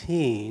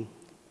 317,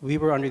 we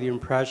were under the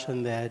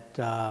impression that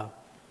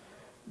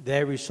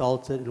that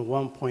resulted in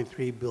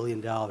 $1.3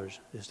 billion.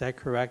 Is that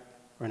correct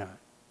or not?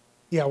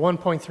 Yeah,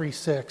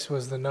 1.36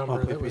 was the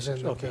number that was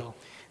in the bill.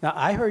 Now,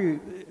 I heard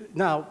you,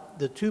 now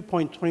the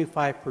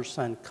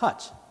 2.25%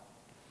 cuts,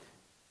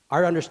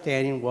 our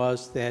understanding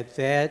was that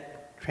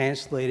that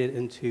translated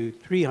into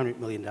 $300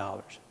 million.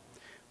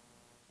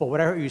 But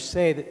what I heard you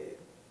say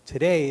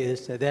today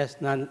is that that's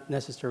not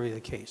necessarily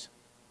the case.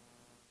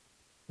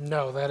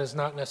 No, that is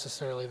not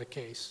necessarily the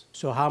case.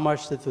 So how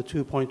much did the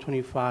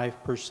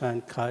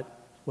 2.25% cut,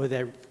 what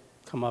did that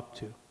come up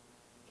to?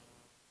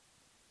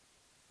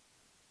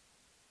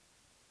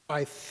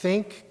 I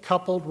think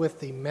coupled with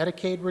the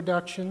Medicaid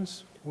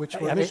reductions, which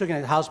were... I'm just looking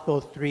at House Bill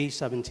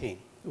 317.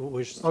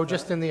 Which, oh,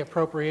 just in the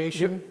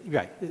appropriation?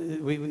 Right.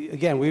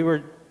 Again, we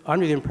were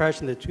under the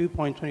impression that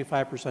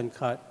 2.25%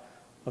 cut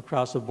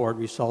across the board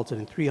resulted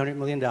in $300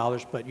 million,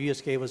 but you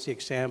just gave us the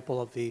example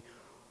of the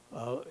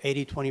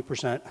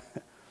 80-20%.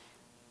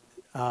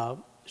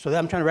 So that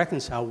I'm trying to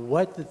reconcile,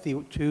 what did the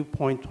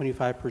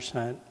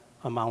 2.25%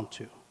 amount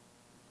to?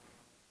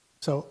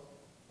 So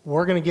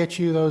we're going to get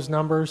you those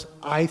numbers.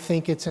 I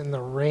think it's in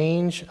the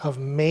range of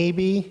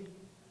maybe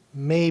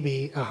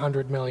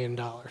 $100 million.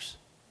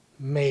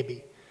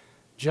 Maybe.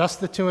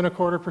 Just the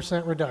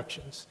 2.25%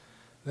 reductions.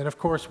 Then, of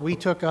course, we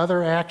took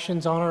other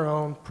actions on our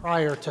own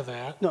prior to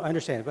that. No, I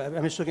understand, but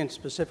I'm just looking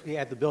specifically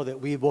at the bill that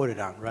we voted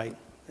on, right?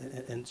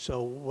 And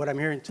so what I'm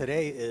hearing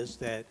today is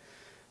that,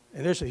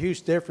 and there's a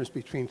huge difference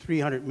between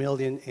 $300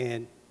 million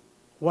and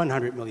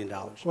 $100 million.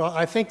 Well,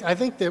 I think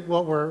that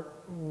where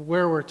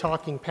we're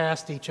talking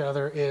past each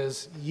other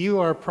is you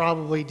are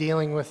probably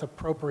dealing with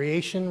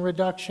appropriation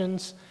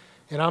reductions,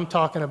 and I'm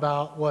talking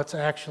about what's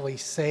actually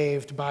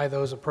saved by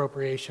those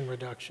appropriation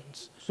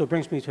reductions. So it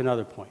brings me to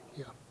another point.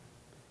 Yeah.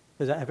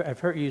 Because I've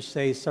heard you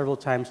say several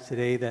times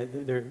today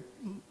that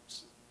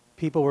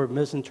people were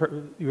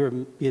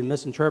being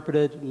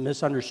misinterpreted,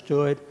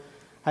 misunderstood.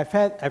 I've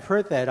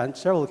heard that on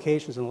several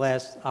occasions in the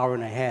last hour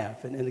and a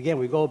half. And again,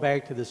 we go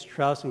back to this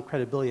trust and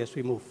credibility as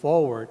we move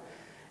forward.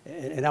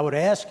 And I would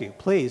ask you,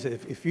 please,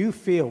 if you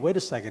feel, wait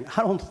a second,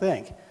 I don't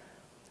think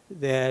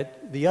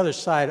that the other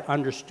side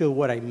understood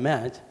what I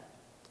meant.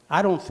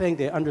 I don't think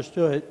they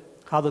understood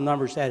how the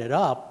numbers added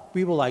up.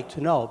 We would like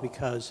to know,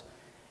 because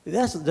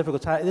that's a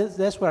difficult time.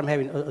 That's what I'm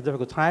having a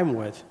difficult time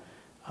with.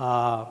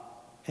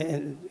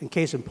 And in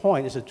case in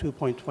point, it's a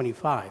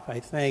 2.25. I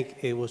think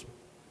it was,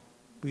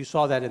 we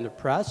saw that in the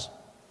press.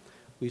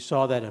 We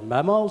saw that in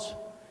memos.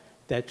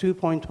 That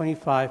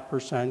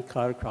 2.25%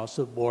 cut across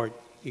the board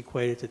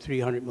equated to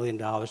 $300 million.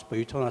 But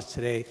you're telling us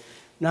today,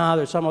 no,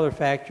 there's some other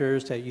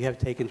factors that you have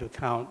to take into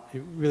account.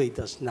 It really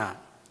does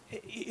not.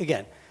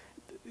 Again,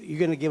 you're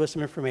going to give us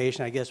some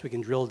information. I guess we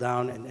can drill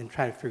down and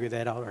try to figure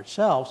that out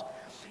ourselves.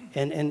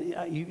 And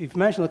you've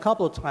mentioned a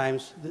couple of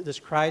times this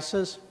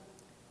crisis.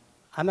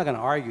 I'm not going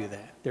to argue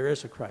that. There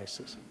is a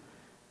crisis.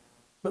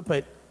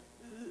 But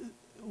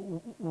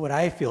what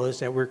I feel is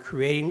that we're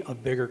creating a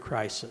bigger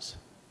crisis.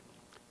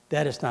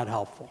 That is not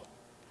helpful.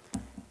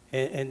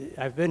 And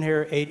I've been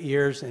here 8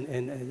 years,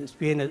 and it's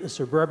being a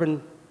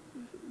suburban,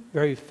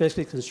 very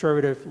fiscally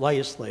conservative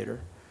legislator.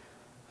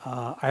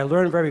 I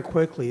learned very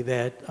quickly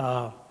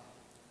that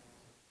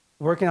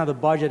working on the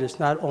budget is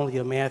not only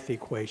a math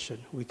equation.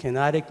 We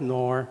cannot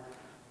ignore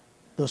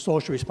the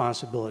social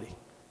responsibility.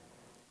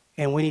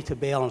 And we need to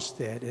balance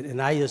that.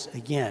 And I just,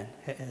 again,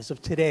 as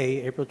of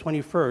today, April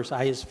 21st,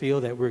 I just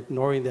feel that we're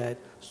ignoring that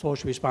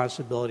social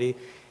responsibility.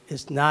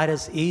 It's not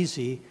as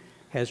easy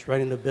as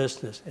running a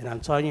business. And I'm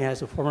telling you,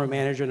 as a former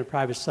manager in the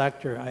private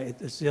sector,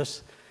 it's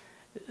just,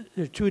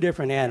 they're two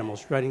different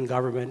animals, running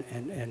government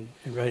and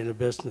running a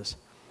business.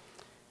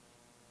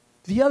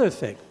 The other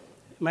thing,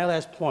 my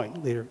last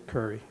point, Leader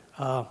Curry,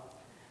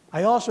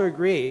 I also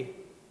agree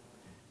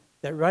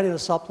that running a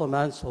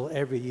supplemental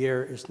every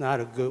year is not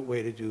a good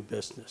way to do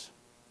business.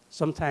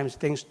 Sometimes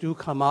things do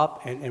come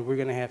up, and we're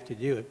going to have to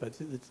do it. But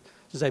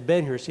since I've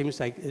been here, it seems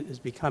like it's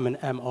become an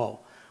MO.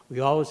 We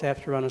always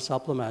have to run a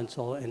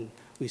supplemental, and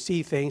we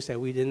see things that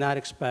we did not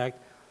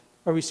expect,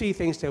 or we see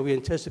things that we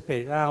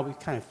anticipated. We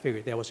kind of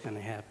figured that was going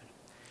to happen.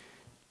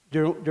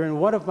 During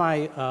one of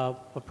my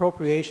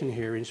appropriation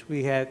hearings,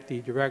 we had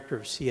the director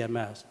of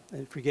CMS,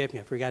 and forgive me,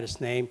 I forgot his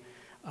name.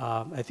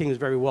 I think he was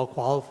very well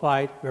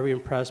qualified, very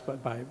impressed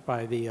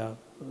by the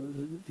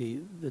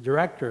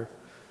director.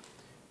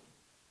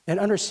 And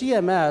under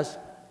CMS,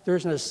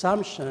 there's an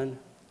assumption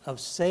of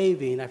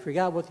saving, I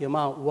forgot what the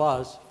amount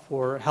was,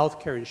 for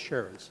healthcare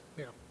insurance.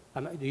 Yeah.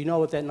 Do you know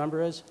what that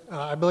number is?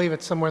 I believe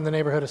it's somewhere in the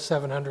neighborhood of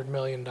 $700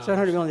 million.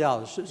 $700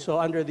 million. So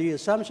under the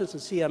assumptions of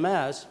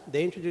CMS,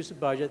 they introduced a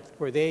budget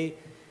where they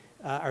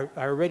are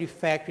already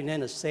factoring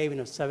in a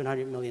saving of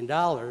 $700 million.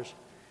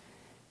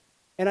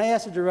 And I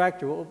asked the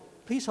director, well,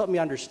 please help me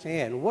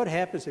understand, what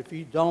happens if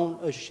you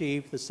don't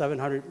achieve the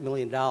 $700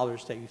 million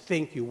that you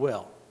think you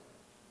will?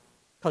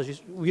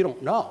 Because we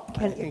don't know.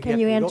 Can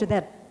you answer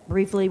that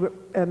briefly,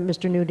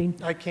 Mr.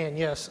 Nuding? I can,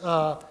 yes.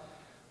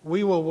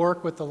 We will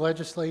work with the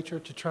legislature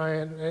to try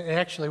and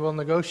actually we'll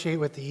negotiate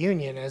with the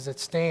union as it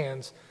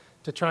stands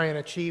to try and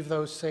achieve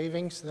those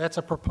savings. That's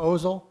a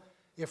proposal.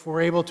 If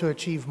we're able to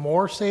achieve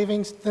more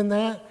savings than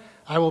that,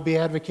 I will be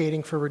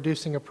advocating for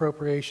reducing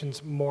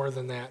appropriations more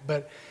than that.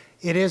 But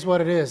it is what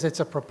it is.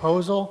 It's a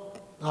proposal.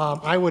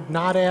 I would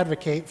not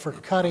advocate for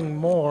cutting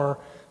more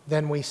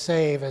than we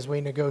save as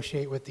we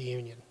negotiate with the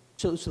union.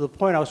 So the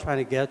point I was trying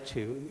to get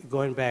to,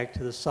 going back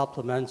to the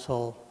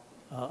supplemental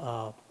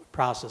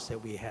process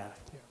that we have.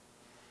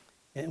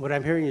 And what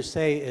I'm hearing you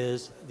say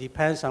is,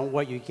 depends on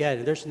what you get.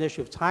 And there's an issue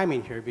of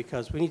timing here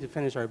because we need to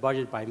finish our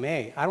budget by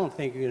May. I don't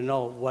think you're going to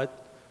know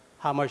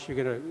how much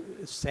you're going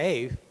to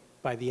save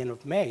by the end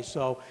of May.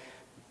 So,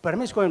 but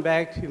I'm just going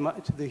back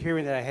to the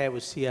hearing that I had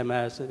with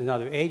CMS and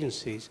other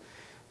agencies.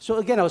 So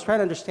again, I was trying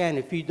to understand,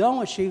 if you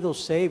don't achieve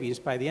those savings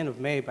by the end of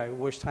May, by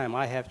which time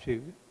I have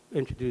to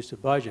introduce a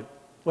budget,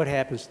 what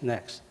happens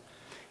next?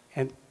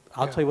 And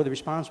I'll tell you what the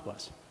response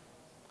was.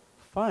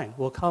 Fine,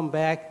 we'll come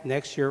back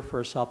next year for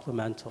a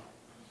supplemental.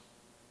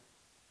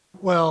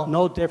 Well,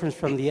 no difference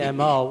from the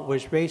MO,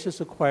 which raises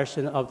the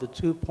question of the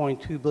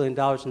 $2.2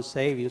 billion in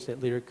savings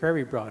that Leader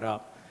Kirby brought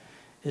up.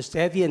 Is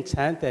that the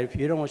intent, that if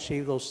you don't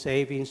achieve those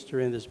savings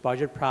during this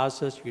budget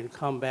process, you can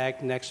come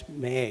back next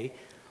May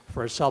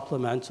for a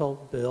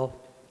supplemental bill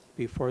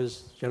before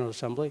this General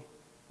Assembly?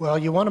 well,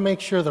 you want to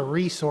make sure the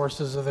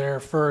resources are there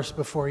first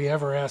before you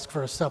ever ask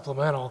for a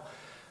supplemental.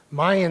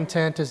 My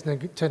intent is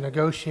to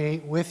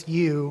negotiate with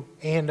you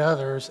and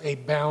others a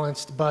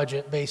balanced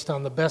budget based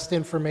on the best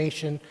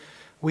information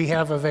we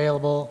have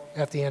available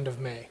at the end of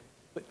May.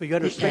 But you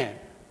understand.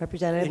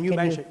 Representative,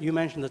 And you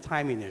mentioned the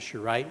timing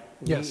issue, right?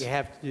 Yes. You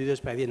have to do this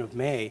by the end of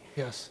May.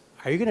 Yes.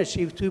 Are you going to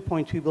achieve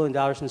 $2.2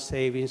 billion in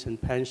savings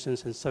and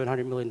pensions and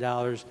 $700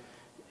 million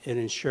in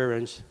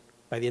insurance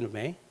by the end of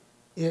May?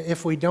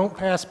 If we don't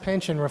pass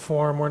pension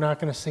reform, we're not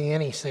going to see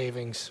any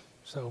savings.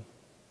 So,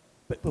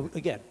 But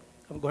again,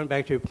 I'm going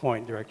back to your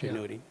point, Director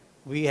Nuding.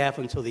 We have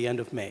until the end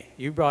of May.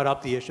 You brought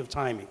up the issue of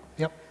timing.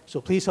 Yep. So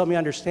please help me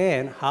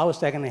understand, how is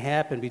that going to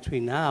happen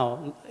between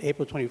now,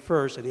 April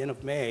 21st, and the end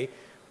of May?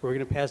 We're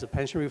going to pass a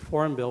pension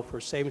reform bill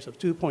for savings of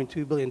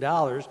 $2.2 billion,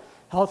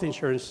 health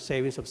insurance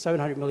savings of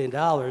 $700 million.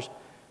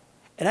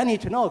 And I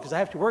need to know, because I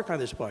have to work on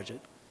this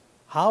budget,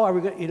 how are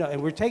we going to,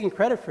 and we're taking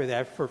credit for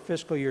that for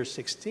fiscal year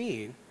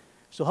 16.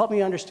 So help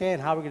me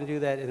understand how we're going to do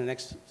that in the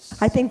next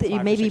I think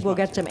that maybe we'll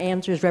get some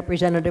answers,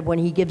 Representative, when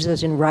he gives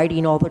us in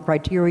writing all the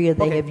criteria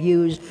they have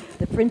used,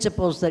 the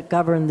principles that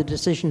govern the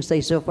decisions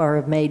they so far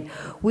have made.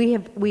 We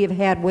have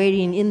had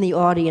waiting in the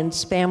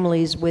audience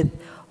families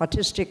with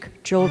autistic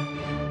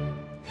children.